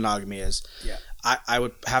benefit of monogamy is, I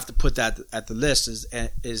would have to put that at the list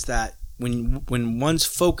is that when one's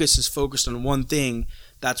focus is focused on one thing,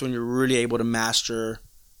 that's when you're really able to master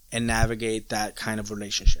and navigate that kind of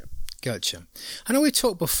relationship. Gotcha. I know we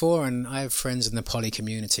talked before, and I have friends in the poly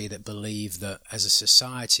community that believe that as a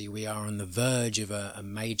society we are on the verge of a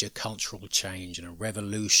major cultural change and a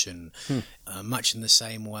revolution, much in the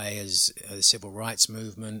same way as the civil rights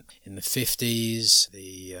movement in the 50s,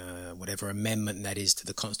 the whatever amendment that is to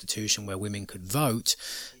the Constitution where women could vote,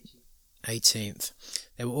 18th.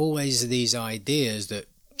 There were always these ideas that,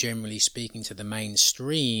 generally speaking, to the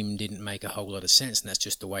mainstream didn't make a whole lot of sense, and that's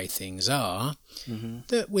just the way things are,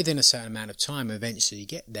 that within a certain amount of time eventually you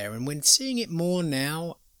get there. And we're seeing it more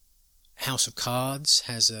now. House of Cards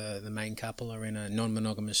has the main couple are in a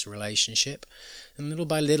non-monogamous relationship, and little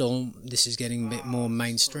by little this is getting a bit more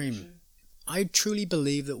mainstream. I truly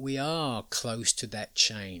believe that we are close to that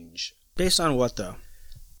change. Based on what, though?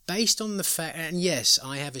 Based on the fact, and yes,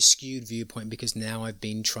 I have a skewed viewpoint because now I've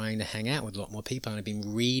been trying to hang out with a lot more people and I've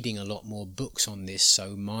been reading a lot more books on this,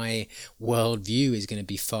 so my worldview is going to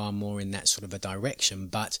be far more in that sort of a direction.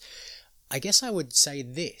 But I guess I would say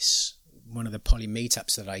this, one of the poly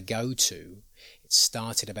meetups that I go to, it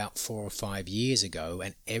started about 4 or 5 years ago,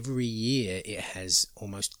 and every year it has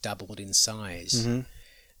almost doubled in size.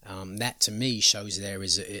 That to me shows there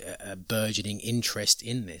is a burgeoning interest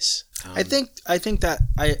in this. I think that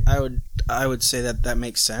I would say that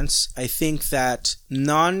makes sense. I think that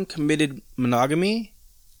non-committed monogamy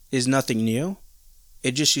is nothing new.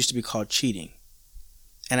 It just used to be called cheating.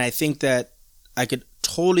 And I think that I could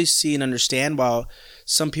totally see and understand why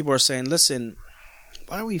some people are saying, listen,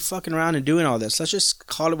 why are we fucking around and doing all this? Let's just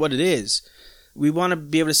call it what it is. We want to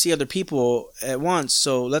be able to see other people at once,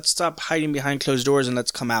 so let's stop hiding behind closed doors and let's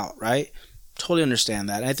come out, right? Totally understand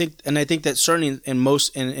that. And I think that certainly in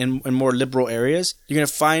most in more liberal areas, you're going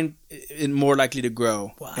to find it more likely to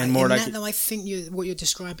grow. Well, and more likely. Though, I think what you're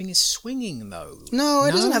describing is swinging, though. No,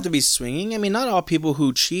 it doesn't have to be swinging. I mean, not all people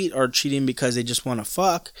who cheat are cheating because they just want to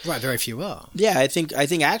fuck. Right, very few are. Yeah, I think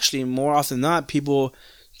actually more often than not, people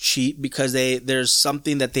cheat because there's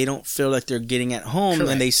something that they don't feel like they're getting at home.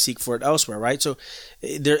 Correct. And they seek for it elsewhere, right? So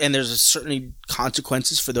there's certainly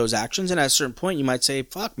consequences for those actions, and at a certain point you might say,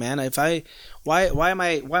 fuck man, why am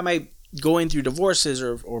I going through divorces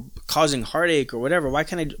or causing heartache or whatever?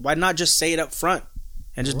 Why not just say it up front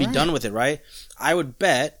and just be done with it, right? I would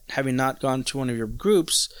bet, having not gone to one of your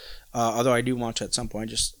groups, although I do want to at some point,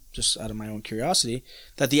 just out of my own curiosity,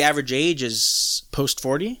 that the average age is post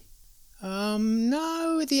 40.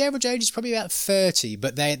 No, the average age is probably about 30,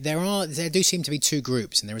 but there do seem to be two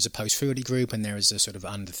groups, and there is a post-40 group and there is a sort of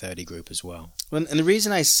under 30 group as well. And the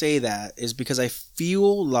reason I say that is because I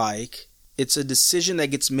feel like it's a decision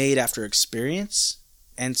that gets made after experience,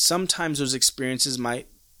 and sometimes those experiences might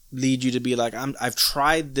lead you to be like, I've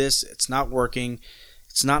tried this, it's not working,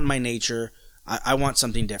 it's not in my nature, I want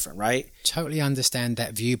something different, right? Totally understand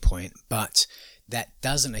that viewpoint, but that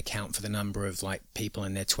doesn't account for the number of people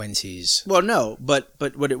in their 20s. Well, no, but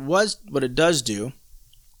what it does do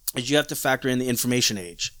is you have to factor in the information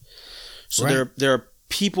age. So right. there are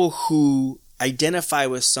people who identify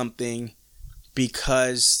with something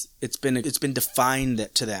because it's been defined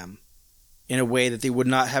to them in a way that they would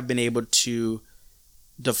not have been able to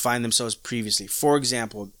defined themselves previously. For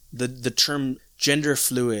example, the term gender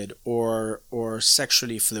fluid or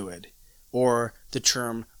sexually fluid, or the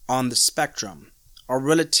term on the spectrum, are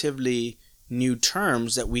relatively new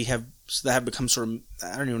terms that have become sort of,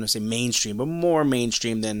 I don't even want to say mainstream, but more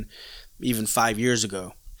mainstream than even 5 years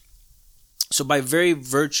ago. So by very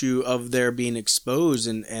virtue of their being exposed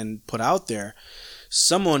and put out there,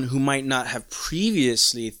 someone who might not have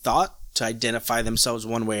previously thought to identify themselves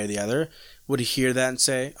one way or the other would hear that and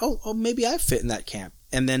say, oh, maybe I fit in that camp.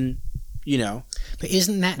 And then, but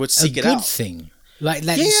isn't that would a seek it good out. thing? Like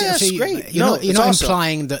that, it's great. You're not awesome.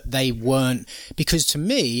 implying that they weren't, because to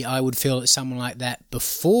me, I would feel that someone like that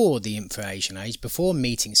before the information age, before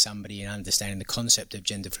meeting somebody and understanding the concept of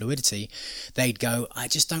gender fluidity, they'd go, I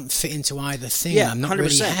just don't fit into either thing. Yeah, I'm not 100%.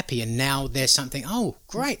 really happy. And now there's something, oh,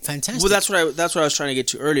 great, fantastic. Well, that's what I was trying to get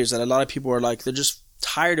to earlier, is that a lot of people are like, they're just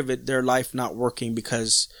tired of it, their life not working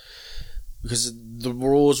because the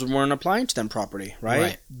rules weren't applying to them properly,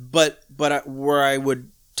 right? But where I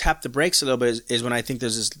would tap the brakes a little bit is when I think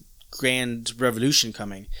there's this grand revolution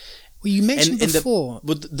coming. Well, you mentioned before.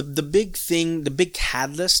 The big thing, the big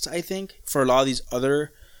catalyst, I think, for a lot of these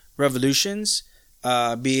other revolutions,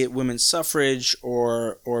 be it women's suffrage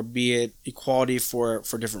or be it equality for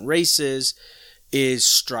different races, is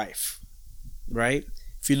strife, right?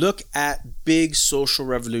 If you look at big social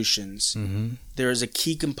revolutions, there is a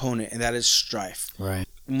key component, and that is strife. Right.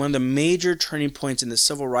 One of the major turning points in the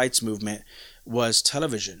civil rights movement was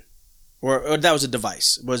television, or that was a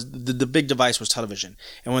device. Was the big device was television,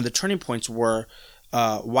 and one of the turning points were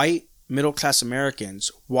white middle class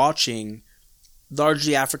Americans watching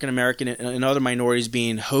largely African American and other minorities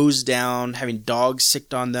being hosed down, having dogs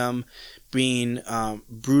sicked on them, being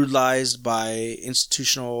brutalized by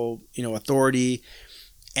institutional authority,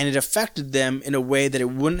 and it affected them in a way that it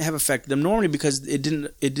wouldn't have affected them normally because it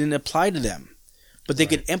didn't apply to them, but they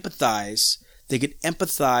could empathize. They could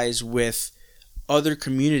empathize with other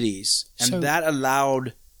communities, and that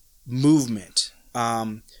allowed movement.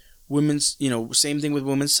 Women's, same thing with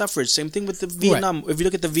women's suffrage, same thing with the Vietnam. Right. If you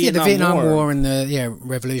look at the Vietnam War and the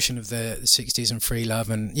revolution of the 60s and free love,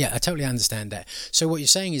 and I totally understand that. So what you're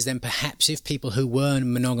saying is then perhaps if people who weren't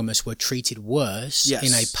monogamous were treated worse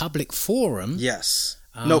in a public forum,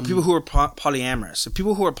 no, people who were polyamorous. So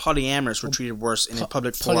people who were polyamorous were treated worse in a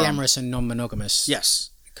public forum. Polyamorous and non-monogamous. Yes.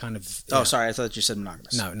 Kind of. Oh, sorry. I thought you said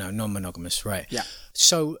monogamous. No, non-monogamous. Right. Yeah.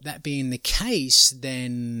 So that being the case,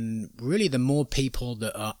 then really the more people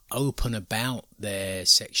that are open about their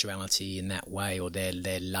sexuality in that way, or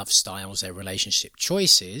their love styles, their relationship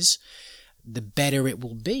choices, the better it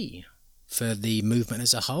will be for the movement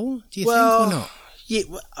as a whole. Do you think or not? Yeah,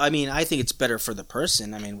 I mean, I think it's better for the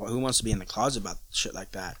person. I mean, who wants to be in the closet about shit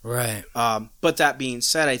like that? Right. But that being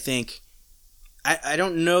said, I think I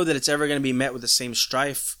don't know that it's ever going to be met with the same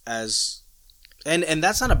strife as, and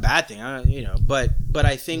that's not a bad thing, But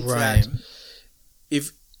I think that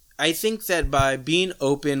I think that by being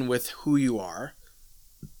open with who you are,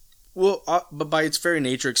 but by its very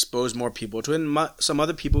nature, expose more people to it. And some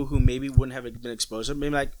other people who maybe wouldn't have been exposed to it,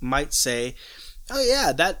 maybe might say, oh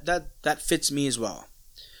yeah, that fits me as well.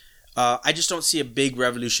 I just don't see a big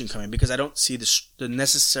revolution coming because I don't see the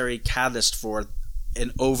necessary catalyst for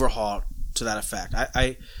an overhaul to that effect.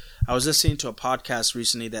 I was listening to a podcast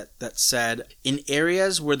recently that said in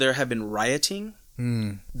areas where there have been rioting,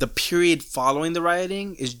 the period following the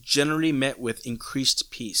rioting is generally met with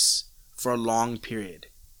increased peace for a long period.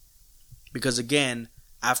 Because again,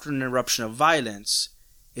 after an eruption of violence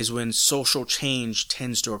is when social change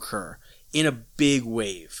tends to occur in a big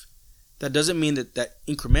wave. That doesn't mean that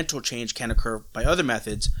incremental change can occur by other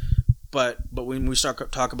methods, but when we start to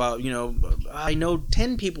talk about, I know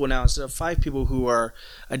 10 people now instead of 5 people who are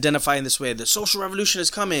identifying this way, the social revolution is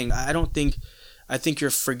coming. I think you're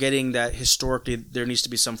forgetting that historically there needs to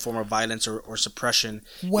be some form of violence or suppression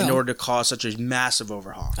in order to cause such a massive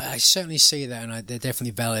overhaul. I certainly see that, and they're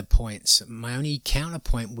definitely valid points. My only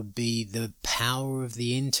counterpoint would be the power of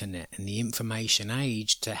the internet and the information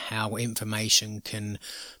age to how information can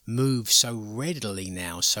move so readily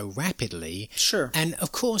now, so rapidly. Sure. And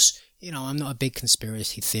of course, I'm not a big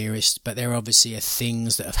conspiracy theorist, but there obviously are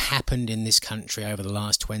things that have happened in this country over the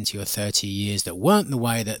last 20 or 30 years that weren't the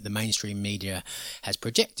way that the mainstream media has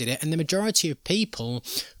projected it. And the majority of people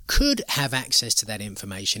could have access to that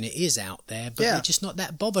information. It is out there, but they're just not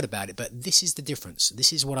that bothered about it. But this is the difference.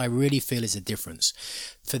 This is what I really feel is the difference.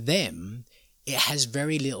 For them, it has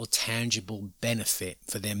very little tangible benefit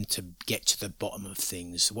for them to get to the bottom of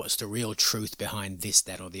things. What's the real truth behind this,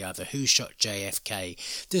 that, or the other? Who shot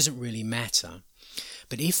JFK? Doesn't really matter.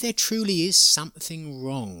 But if there truly is something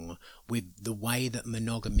wrong with the way that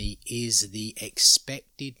monogamy is the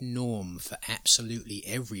expected norm for absolutely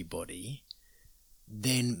everybody,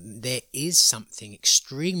 then there is something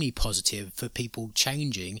extremely positive for people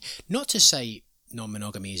changing. Not to say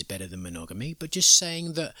non-monogamy is better than monogamy, but just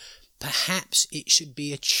saying that perhaps it should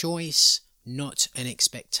be a choice, not an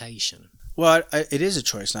expectation. Well, it is a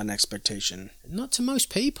choice, not an expectation. Not to most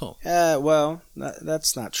people. Well,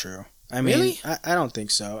 that's not true. I mean, really? I don't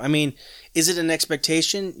think so. I mean, is it an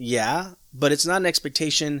expectation? Yeah, but it's not an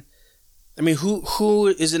expectation. I mean, who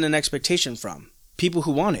is it an expectation from? People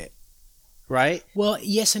who want it, right? Well,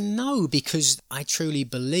 yes and no, because I truly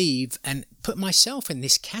believe and put myself in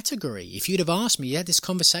this category. If you'd have asked me, you had this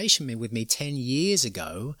conversation with me 10 years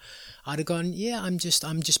ago, I'd have gone, yeah, I'm just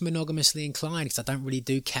monogamously inclined because I don't really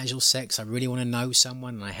do casual sex. I really want to know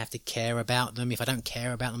someone and I have to care about them. If I don't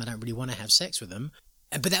care about them, I don't really want to have sex with them.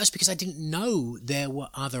 But that was because I didn't know there were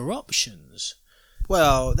other options.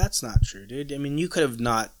 Well, that's not true, dude. I mean, you could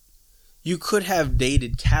have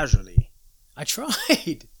dated casually. I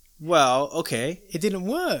tried. Well, okay. It didn't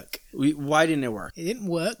work. Why didn't it work? It didn't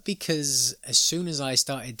work because as soon as I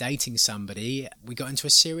started dating somebody, we got into a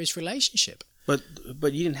serious relationship. But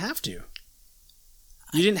you didn't have to.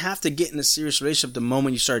 You didn't have to get in a serious relationship the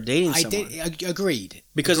moment you started dating someone. I did. Agreed.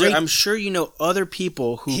 Because I'm sure you know other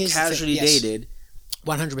people who casually dated.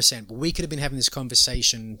 100%. But we could have been having this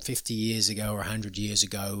conversation 50 years ago or 100 years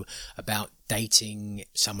ago about dating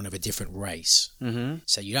someone of a different race. Mm-hmm.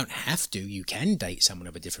 So you don't have to. You can date someone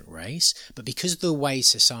of a different race. But because of the way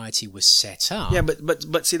society was set up... Yeah,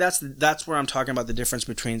 but see, that's where I'm talking about the difference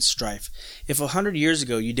between strife. If 100 years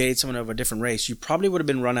ago you dated someone of a different race, you probably would have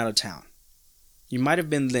been run out of town. You might have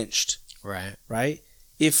been lynched. Right. Right?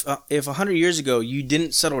 If 100 years ago you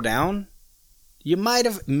didn't settle down, you might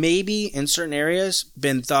have maybe in certain areas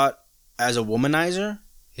been thought as a womanizer.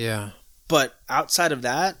 Yeah. But outside of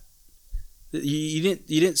that, you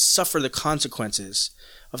didn't suffer the consequences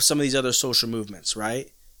of some of these other social movements, right?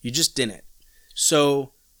 You just didn't.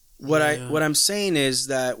 So what I'm saying is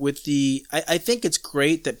that with I think it's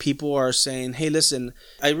great that people are saying, hey, listen,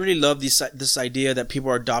 I really love this idea that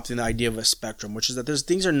people are adopting the idea of a spectrum, which is that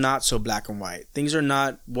things are not so black and white. Things are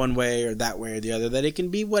not one way or that way or the other, that it can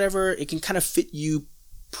be whatever, it can kind of fit you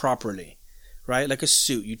properly, right? Like a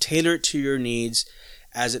suit. You tailor it to your needs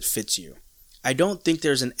as it fits you. I don't think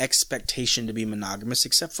there's an expectation to be monogamous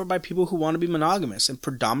except for by people who want to be monogamous. And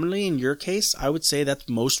predominantly in your case, I would say that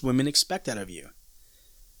most women expect that of you.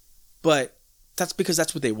 But that's because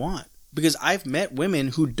that's what they want. Because I've met women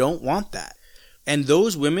who don't want that. And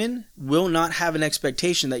those women will not have an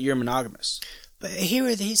expectation that you're monogamous. But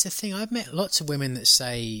here's the thing. I've met lots of women that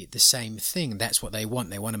say the same thing. That's what they want.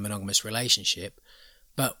 They want a monogamous relationship.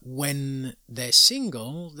 But when they're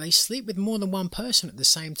single, they sleep with more than one person at the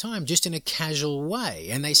same time, just in a casual way.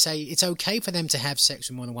 And they say it's okay for them to have sex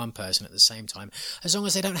with more than one person at the same time, as long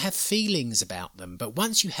as they don't have feelings about them. But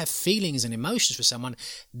once you have feelings and emotions for someone,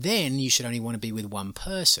 then you should only want to be with one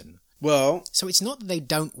person. Well, so it's not that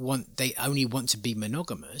they only want to be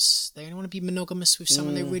monogamous. They only want to be monogamous with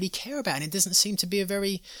someone they really care about. And it doesn't seem to be a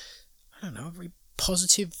very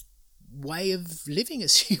positive way of living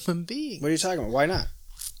as human beings. What are you talking about? Why not?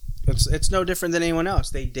 It's no different than anyone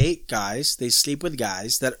else. They date guys, they sleep with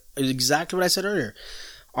guys that is exactly what I said earlier,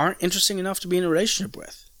 aren't interesting enough to be in a relationship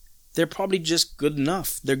with. They're probably just good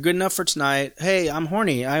enough. They're good enough for tonight. Hey, I'm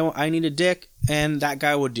horny. I need a dick, and that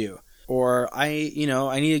guy will do. Or I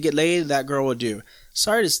need to get laid. That girl will do.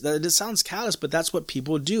 Sorry, this sounds callous, but that's what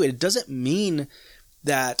people do. It doesn't mean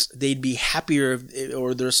that they'd be happier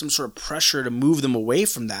or there's some sort of pressure to move them away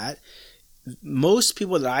from that. Most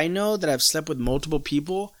people that I know that have slept with multiple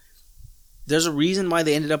people, there's a reason why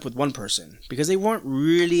they ended up with one person, because they weren't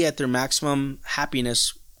really at their maximum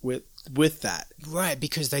happiness with that. Right,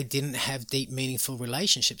 because they didn't have deep, meaningful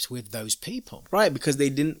relationships with those people. Right, because they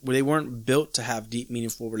weren't built to have deep,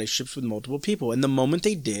 meaningful relationships with multiple people. And the moment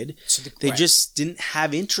they did, they just didn't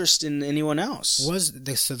have interest in anyone else.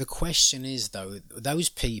 So the question is, though, those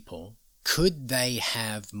people, could they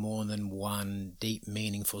have more than one deep,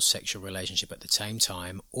 meaningful sexual relationship at the same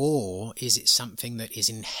time? Or is it something that is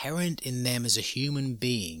inherent in them as a human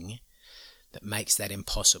being that makes that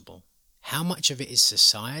impossible? How much of it is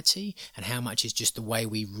society and how much is just the way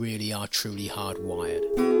we really are truly hardwired?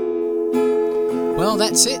 Well,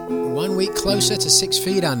 that's it. 1 week closer to 6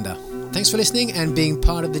 feet under. Thanks for listening and being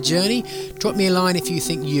part of the journey. Drop me a line if you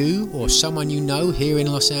think you or someone you know here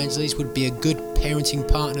in Los Angeles would be a good parenting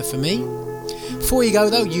partner for me. Before you go,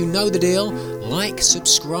 though, you know the deal. Like,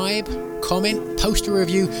 subscribe, comment, post a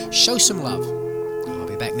review, show some love. I'll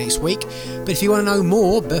be back next week. But if you want to know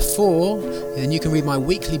more before, then you can read my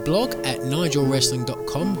weekly blog at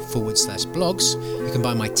nigelwrestling.com/blogs. You can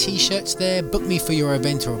buy my t-shirts there, book me for your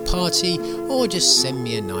event or a party, or just send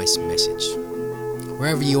me a nice message.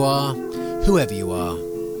 Wherever you are, whoever you are,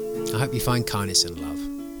 I hope you find kindness and love.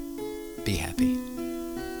 Be happy.